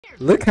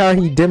Look how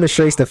he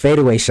demonstrates the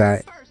fadeaway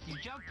shot.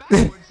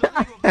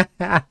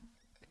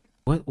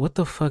 What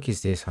the fuck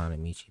is this,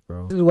 Hanamichi,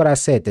 bro? This is what I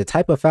said. The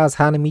type of fouls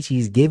Hanamichi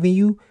is giving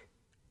you,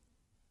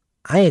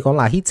 I ain't gonna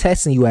lie, he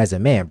testing you as a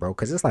man, bro.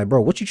 Cause it's like,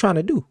 bro, what you trying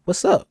to do?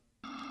 What's up?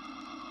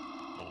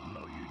 Oh,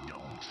 no, you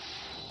don't.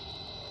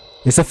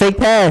 It's a fake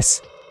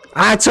pass.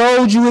 I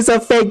told you it's a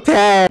fake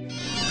pass.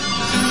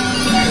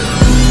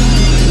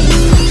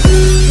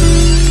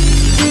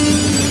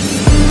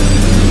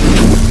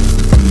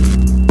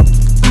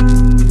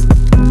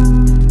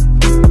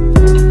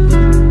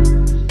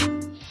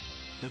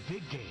 The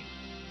big game,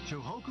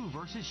 Shohoku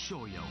versus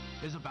Shoyo,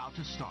 is about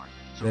to start.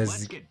 So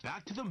let's get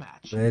back to the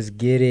match. Let's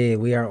get it.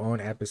 We are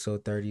on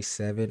episode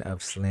 37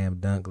 of Slam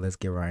Dunk. Let's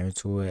get right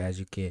into it.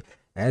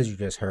 As you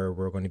just heard,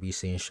 we're going to be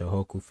seeing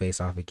Shohoku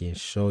face off against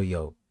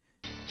Shoyo.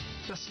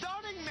 The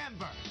starting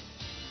member.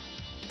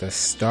 The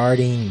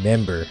starting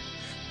member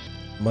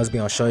must be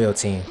on Shoyo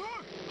team.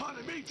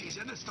 Hanamichi's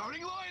in the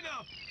starting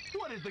lineup.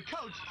 What is the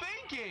coach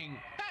thinking?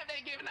 Have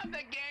they given up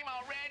the game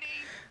already?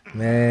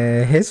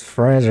 Man, his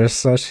friends are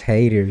such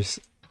haters.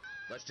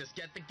 Let's just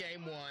get the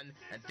game won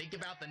and think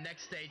about the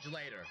next stage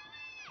later.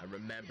 And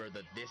remember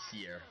that this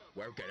year,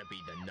 we're gonna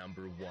be the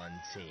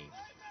 #1 team.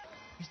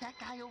 Is that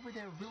guy over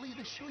there really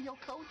the Shoyo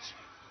coach?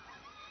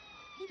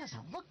 He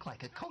doesn't look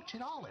like a coach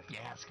at all, if you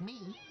ask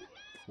me.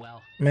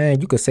 Well, Man,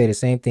 you could say the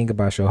same thing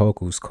about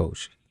Shohoku's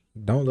coach.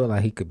 Don't look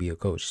like he could be a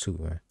coach too,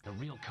 man. the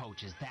real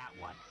coach is that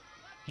one.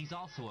 He's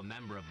also a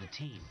member of the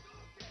team,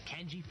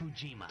 Kenji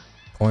Fujima.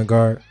 Point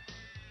guard.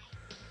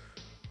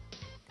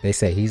 They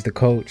say he's the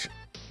coach.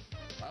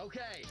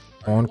 Okay.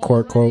 On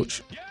court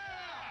coach. Yeah!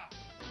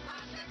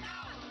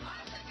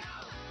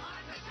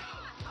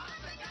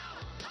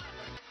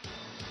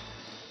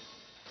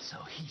 So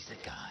he's the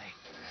guy.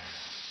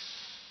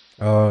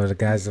 Oh, the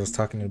guys that was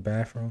talking in the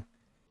bathroom.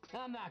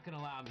 I'm not gonna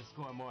allow him to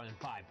score more than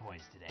 5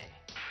 points today.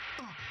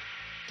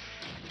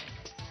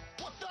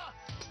 What the?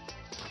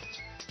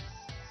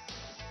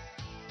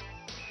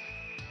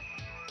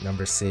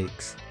 Number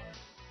 6.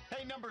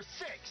 Hey, number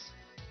 6.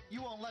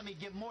 You won't let me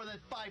get more than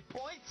 5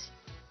 points?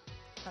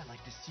 I'd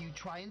like to see you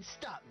try and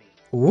stop me.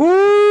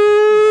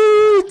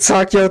 Woo!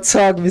 Talk your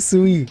talk,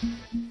 Misui.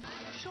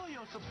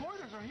 Shoyo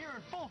supporters are here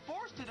in full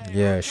force today.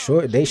 Yeah,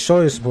 sure. They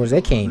show your supporters.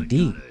 They came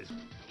deep.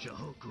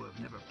 Shohoku have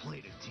never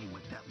played a team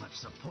with that much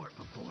support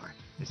before.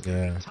 It's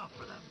Yeah. gonna be tough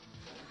for them.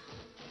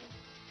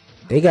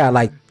 They got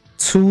like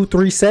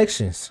 2-3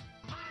 sections.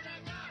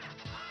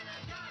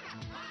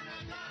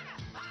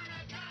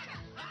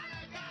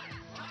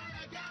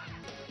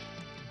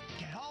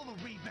 Get all the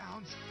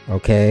rebounds.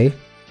 Okay.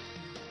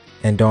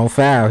 And don't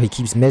foul. He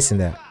keeps missing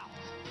that.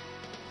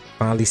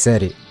 Finally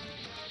said it.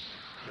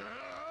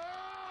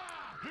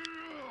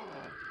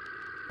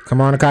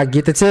 Come on, Akagi,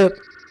 get the tip.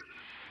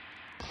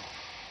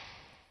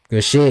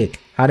 Good shit.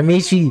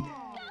 Hanamichi.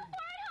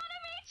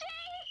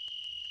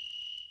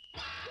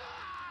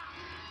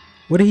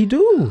 What did he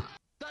do?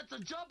 That's a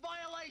jump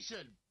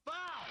violation.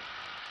 Foul.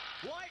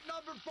 White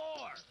number 4.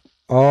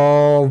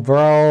 Oh,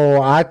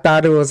 bro. I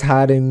thought it was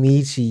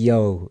Hanamichi.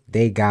 Yo,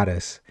 they got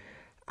us.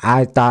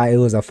 I thought it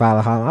was a foul.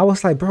 I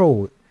was like,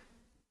 bro,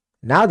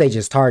 now they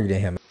just targeted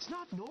him. It's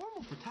not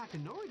normal for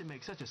Takanori to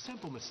make such a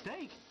simple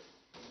mistake.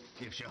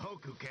 If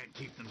Shohoku can't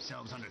keep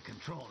themselves under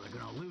control, they're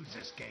gonna lose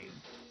this game.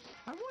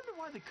 I wonder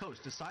why the coach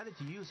decided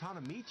to use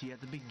Hanamichi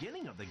at the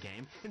beginning of the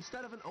game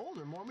instead of an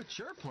older, more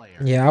mature player.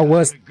 Yeah, I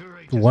was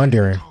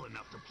wondering. Tall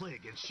enough to play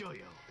against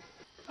Shoyo.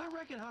 I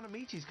reckon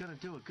Hanamichi's gonna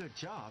do a good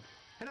job,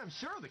 and I'm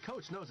sure the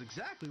coach knows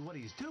exactly what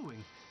he's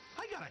doing.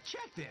 I gotta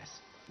check this.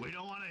 We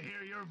don't want to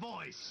hear your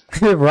voice.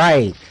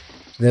 Right.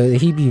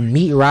 He be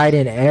meat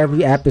riding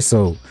every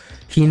episode.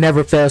 He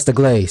never fails to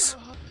glaze.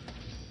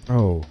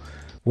 Bro,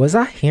 was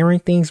I hearing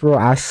things, bro?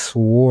 I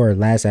swore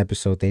last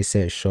episode they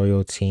said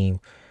Shoyo team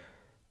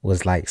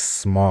was like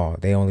small.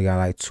 They only got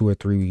like 2 or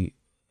 3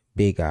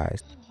 big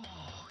guys.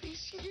 Oh,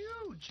 he's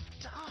huge.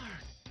 Darn.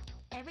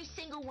 Every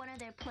single one of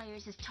their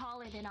players is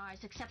taller than ours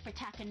except for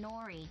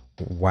Takanori.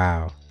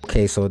 Wow.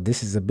 Okay, so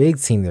this is a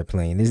big team they're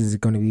playing. This is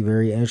going to be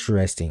very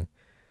interesting.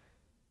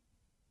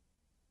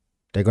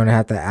 They're going to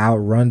have to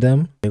outrun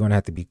them. They're going to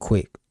have to be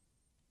quick.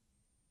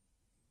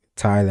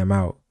 Tire them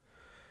out.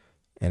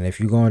 And if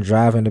you're going to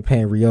drive in the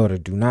paint,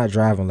 Ryota, do not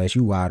drive unless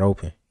you wide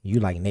open.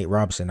 You like Nate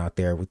Robinson out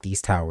there with these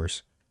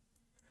towers.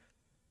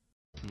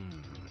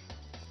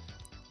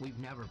 We've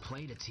never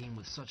played a team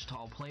with such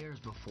tall players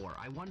before.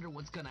 I wonder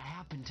what's gonna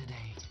happen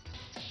today.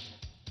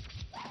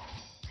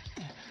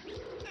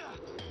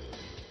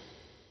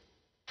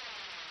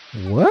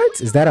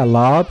 What? Is that a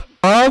lob?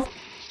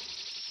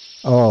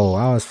 Oh,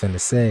 I was finna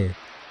say.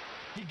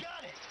 You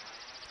got it.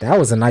 That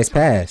was a nice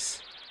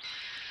pass.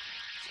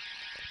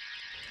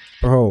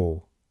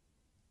 Bro,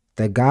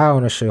 the guy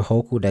on the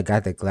Shohoku that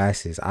got the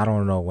glasses, I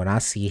don't know. When I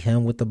see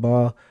him with the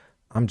ball,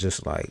 I'm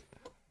just like,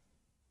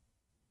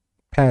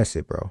 pass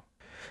it, bro.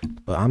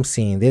 But I'm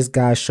seeing this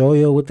guy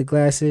Shoyo with the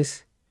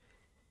glasses.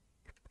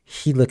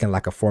 He looking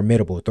like a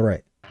formidable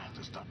threat. I have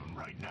to stop him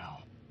right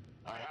now.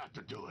 I have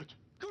to do it.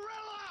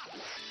 Gorilla!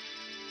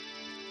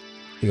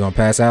 You gonna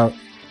pass out?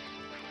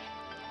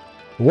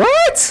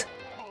 What?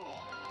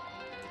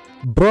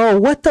 Bro,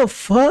 what the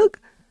fuck?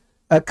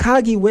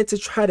 Akagi went to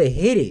try to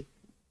hit it.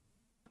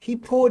 He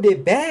pulled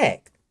it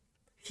back.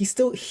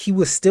 He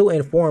was still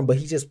in form, but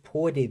he just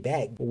pulled it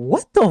back.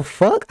 What the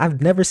fuck?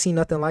 I've never seen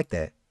nothing like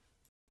that.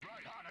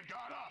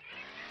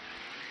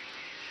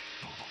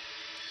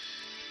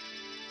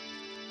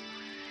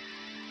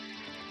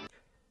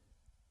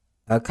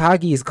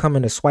 Akagi is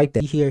coming to swipe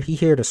that. He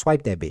here to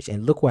swipe that bitch.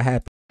 And look what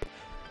happened.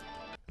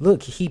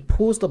 Look, he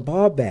pulls the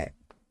ball back.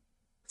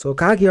 So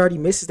Akagi already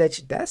misses that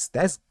shit.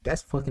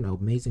 That's fucking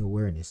amazing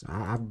awareness.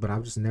 But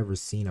I've just never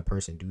seen a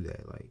person do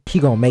that. Like, he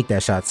gonna make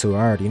that shot too. I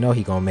already know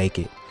he gonna make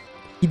it.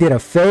 He did a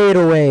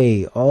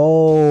fadeaway.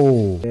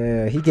 Oh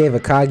yeah, he gave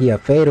Akagi a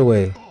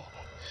fadeaway.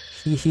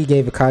 He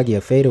gave Akagi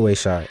a fadeaway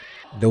shot.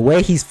 The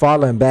way he's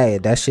falling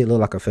back, that shit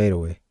look like a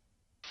fadeaway.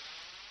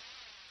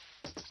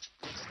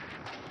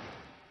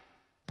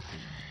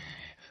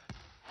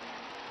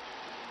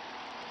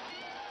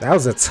 That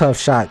was a tough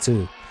shot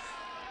too.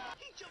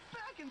 He jumped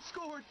back and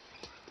scored.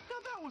 Now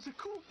that was a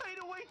cool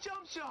fadeaway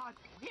jump shot.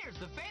 Here's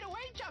the fadeaway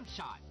jump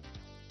shot.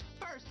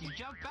 First, you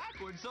jump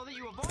backwards so that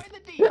you avoid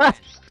the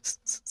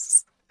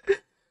defense.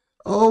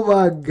 Oh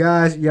my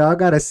gosh, y'all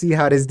gotta see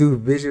how this dude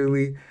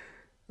visually,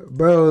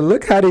 bro.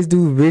 Look how this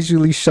dude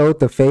visually showed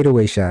the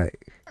fadeaway shot.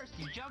 First,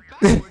 you jump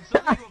backwards so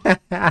that you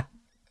avoid.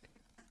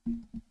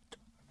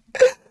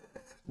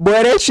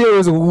 Boy, that shit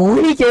was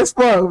weak as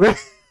fuck, bro.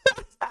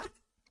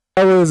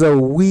 That was a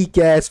weak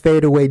ass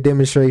fadeaway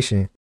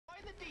demonstration.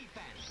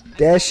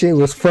 That shit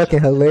was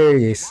fucking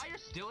hilarious.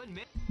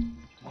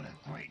 What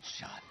a great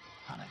shot.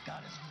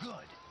 Hanagata's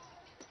good.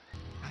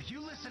 Now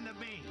you listen to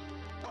me.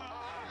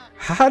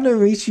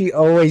 Hanamichi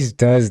always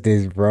does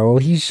this, bro.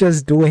 He's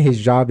just doing his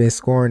job and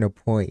scoring a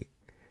point.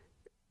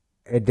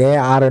 And then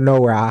out of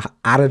nowhere,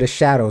 out of the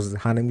shadows,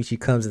 Hanamichi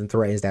comes and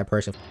threatens that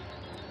person.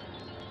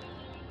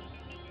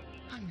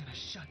 I'm gonna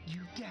shut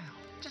you down.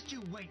 Just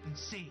you wait and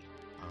see.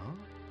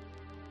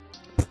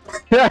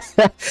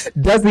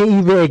 Doesn't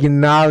even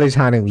acknowledge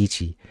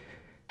Hanamichi.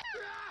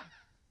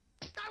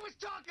 I was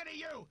talking to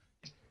you.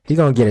 He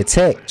gonna get a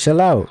tech.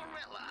 Chill out.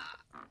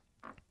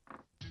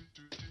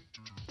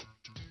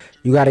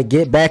 You gotta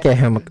get back at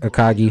him,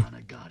 Akagi.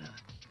 Hanagata.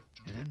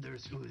 And then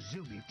there's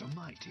Uzumi from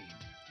my team.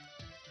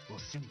 We'll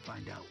soon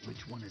find out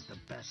which one is the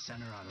best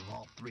center out of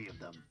all three of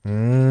them.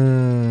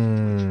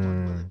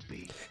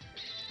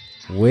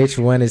 Which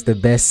one is the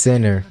best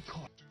center?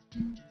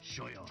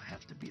 Shoyo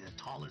have to be the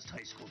tallest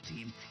high school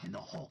team in the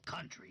whole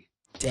country.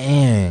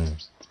 Dang.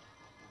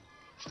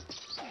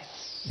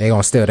 They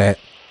gonna steal that.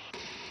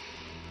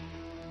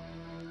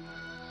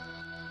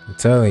 I'm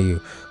telling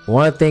you.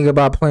 One thing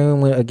about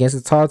playing against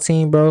a tall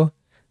team, bro,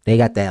 they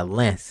got that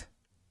length.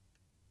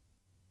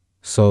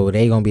 So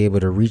they gonna be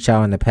able to reach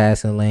out in the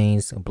passing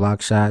lanes,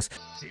 block shots.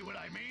 See what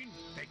I mean?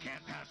 They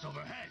can't pass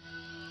overhead.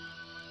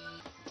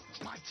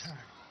 My turn.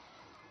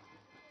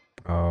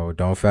 Oh,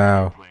 don't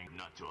foul.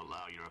 Not to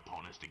allow your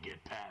opponents to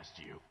get past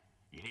you.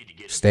 You need to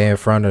get Stay in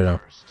front of them.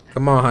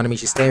 Come on,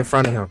 Hanamichi, stay in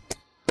front of him.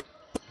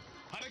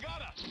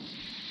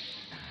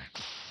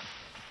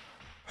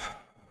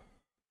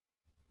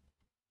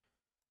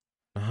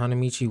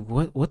 Hanamichi,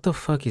 what the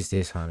fuck is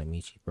this,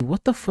 Hanamichi?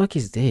 What the fuck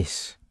is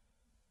this?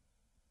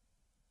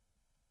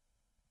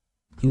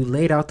 You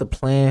laid out the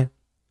plan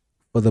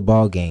for the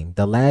ball game.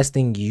 The last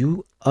thing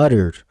you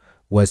uttered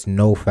was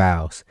no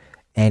fouls.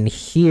 And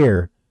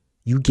here,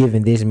 you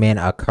giving this man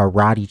a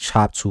karate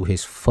chop to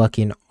his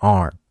fucking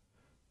arm.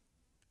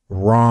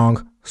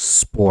 Wrong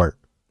sport.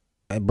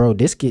 Bro,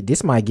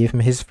 this might give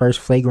him his first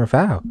flagrant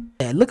foul.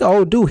 And look at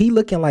old dude. He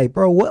looking like,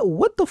 bro,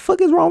 what the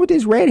fuck is wrong with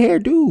this red hair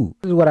dude?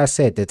 This is what I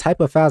said. The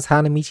type of fouls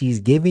Hanamichi is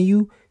giving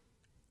you,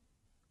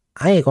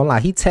 I ain't gonna lie.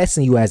 He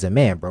testing you as a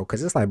man, bro.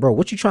 Because it's like, bro,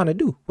 what you trying to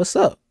do? What's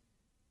up?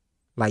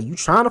 Like, you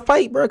trying to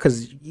fight, bro?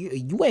 Because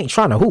you ain't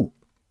trying to hoop.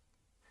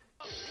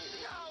 Oh,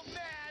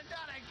 man,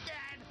 not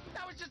again.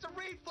 That was just a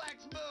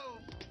reflex move.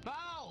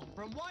 Foul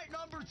from white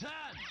number 10.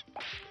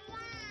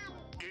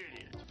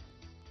 Idiot.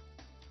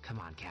 Come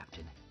on,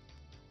 Captain.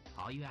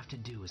 All you have to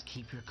do is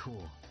keep your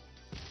cool.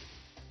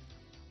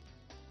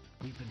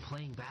 We've been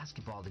playing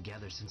basketball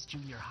together since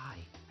junior high,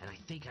 and I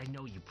think I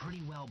know you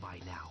pretty well by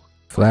now.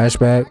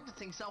 Flashback.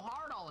 Practicing so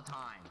hard all the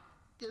time.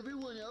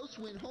 Everyone else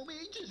went home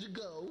ages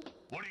ago.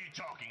 What are you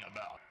talking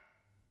about?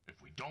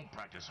 If we don't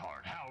practice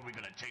hard, how are we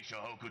gonna take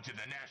Shohoku to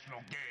the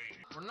national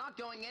game? We're not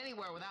going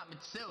anywhere without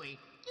Mitsui.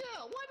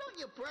 Yeah, why don't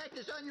you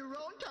practice on your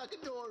own,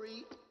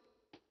 Takanori?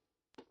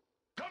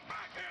 Come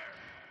back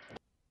here!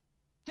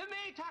 To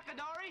me,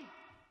 Takanori!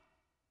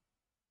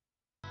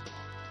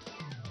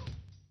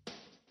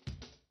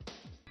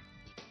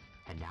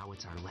 And now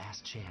it's our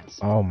last chance.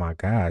 Oh my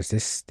gosh,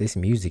 this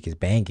music is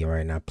banging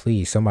right now.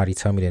 Please, somebody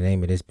tell me the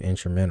name of this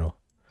instrumental.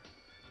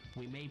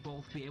 We may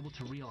both be able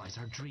to realize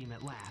our dream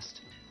at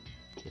last.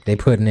 They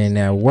putting in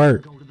that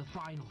work. Go to the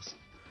finals.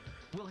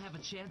 We'll have a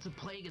chance of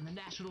playing in the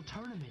national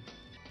tournament.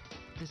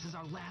 This is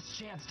our last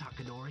chance,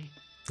 Takanori.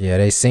 Yeah,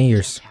 they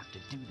seniors. We have to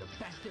do the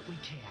best that we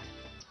can.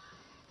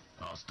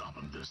 I'll stop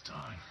him this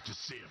time.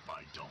 Just see if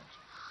I don't.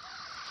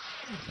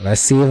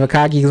 Let's see if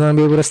Akagi's gonna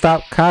be able to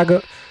stop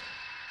Kaga.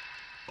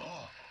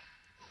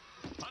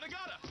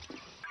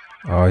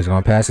 Oh, he's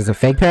gonna pass. It's a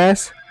fake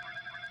pass.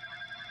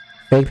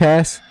 Fake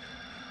pass.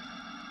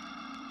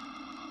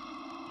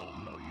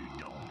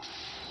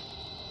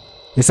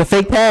 It's a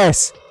fake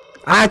pass.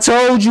 I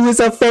told you it's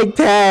a fake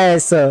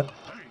pass.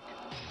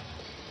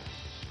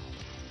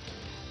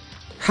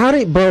 How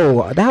did,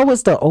 bro? That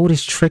was the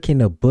oldest trick in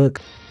the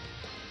book.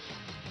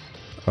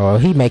 Oh,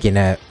 he making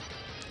that.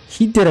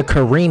 He did a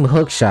Kareem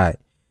hook shot.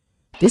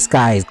 This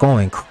guy is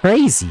going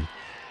crazy.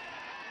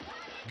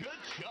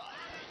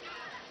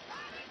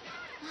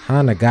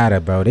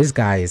 Hanagata, bro. This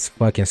guy is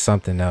fucking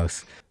something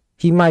else.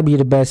 He might be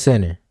the best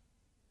center.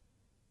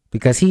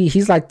 Because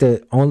he's like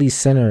the only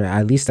center,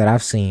 at least that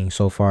I've seen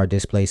so far,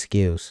 display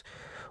skills.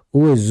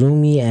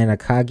 Uezumi and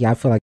Akagi, I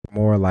feel like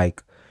more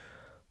like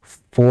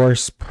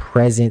force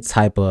present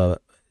type of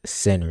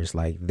centers.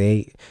 Like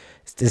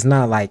it's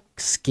not like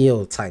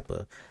skill type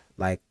of,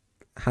 like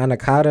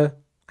Hanagata,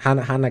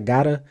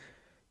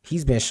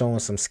 he's been showing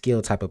some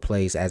skill type of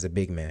plays as a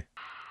big man.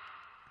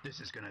 This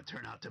is gonna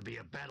turn out to be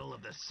a battle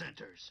of the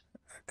centers.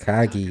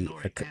 Akagi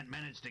can't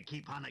manage to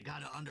keep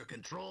Hanagata under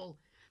control,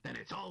 then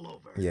it's all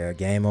over. Yeah,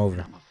 game over.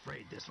 And I'm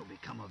afraid this will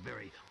become a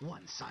very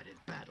one-sided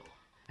battle.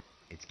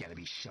 It's gonna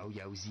be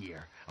Shoyo's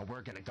year, and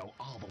we're gonna go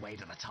all the way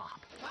to the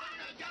top.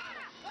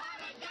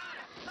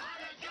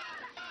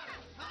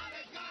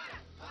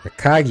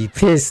 Akagi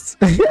pissed.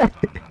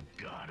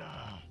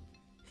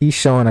 He's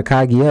showing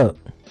Akagi up.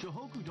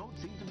 Shohoku don't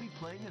seem to be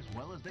playing as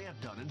well as they have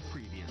done in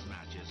previous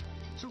matches.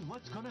 So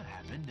what's gonna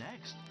happen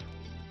next?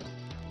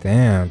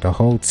 Damn, the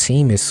whole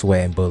team is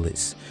sweating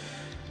bullets.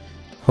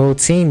 The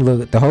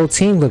whole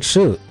team looks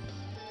shook.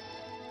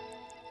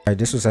 Alright,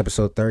 this was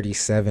episode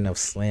 37 of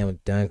Slam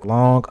Dunk.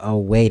 Long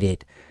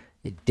awaited,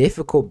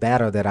 difficult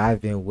battle that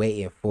I've been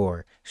waiting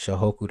for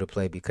Shohoku to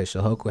play, because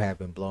Shohoku have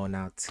been blowing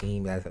out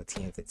team after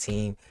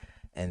team.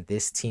 And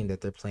this team that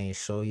they're playing,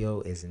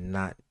 Shoyo, is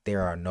not,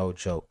 there are no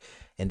joke.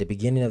 In the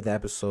beginning of the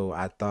episode,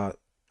 I thought,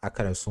 I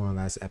could have sworn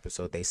last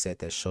episode they said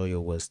that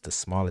Shoyo was the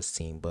smallest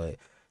team, but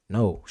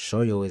no,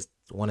 Shoyo is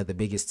one of the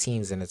biggest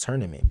teams in the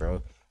tournament,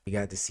 bro. We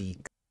got to see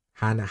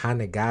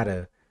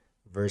Hanagata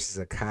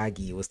versus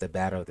Akagi. It was the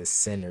battle of the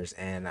centers,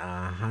 and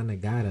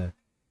Hanagata,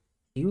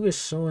 he was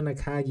showing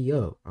Akagi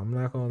up. I'm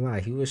not gonna lie,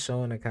 he was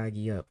showing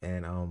Akagi up,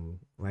 and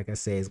like I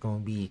said, it's gonna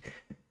be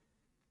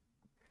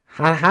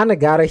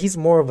Hanagata. He's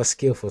more of a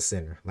skillful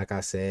center, like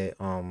I said.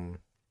 And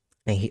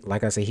he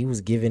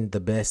was giving the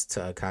best to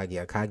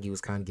Akagi. Akagi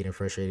was kind of getting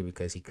frustrated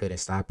because he couldn't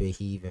stop it.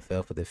 He even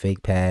fell for the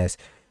fake pass.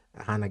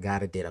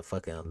 Hanagata did a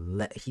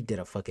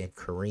fucking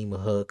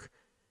Kareem hook.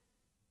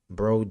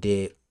 Bro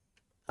did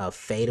a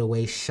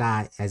fadeaway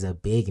shot as a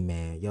big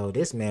man. Yo,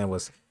 this man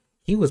was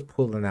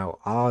pulling out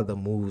all the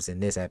moves in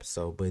this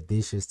episode. But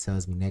this just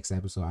tells me next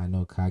episode, I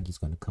know Kagi's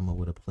gonna come up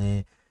with a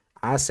plan.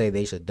 I say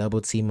they should double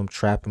team him,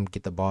 trap him,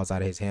 get the balls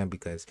out of his hand,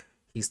 because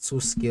he's too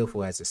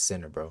skillful as a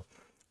center, bro.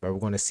 But we're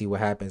going to see what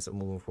happens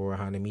moving forward.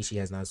 Hanamichi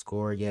has not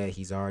scored yet.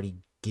 He's already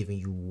giving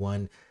you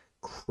one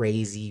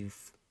crazy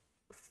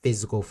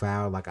physical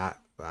foul. Like,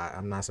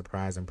 I'm not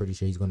surprised. I'm pretty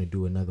sure he's going to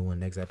do another one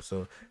next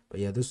episode.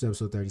 But yeah, this was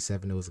episode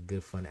 37. It was a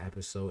good, fun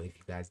episode. If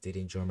you guys did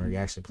enjoy my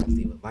reaction, please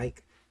leave a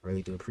like. I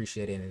really do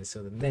appreciate it. And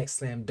until the next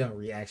Slam Dunk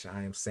reaction,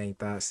 I am Sane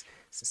Thoughts.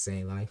 It's the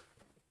Sane Life.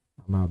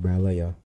 I'm out, bro. I love y'all.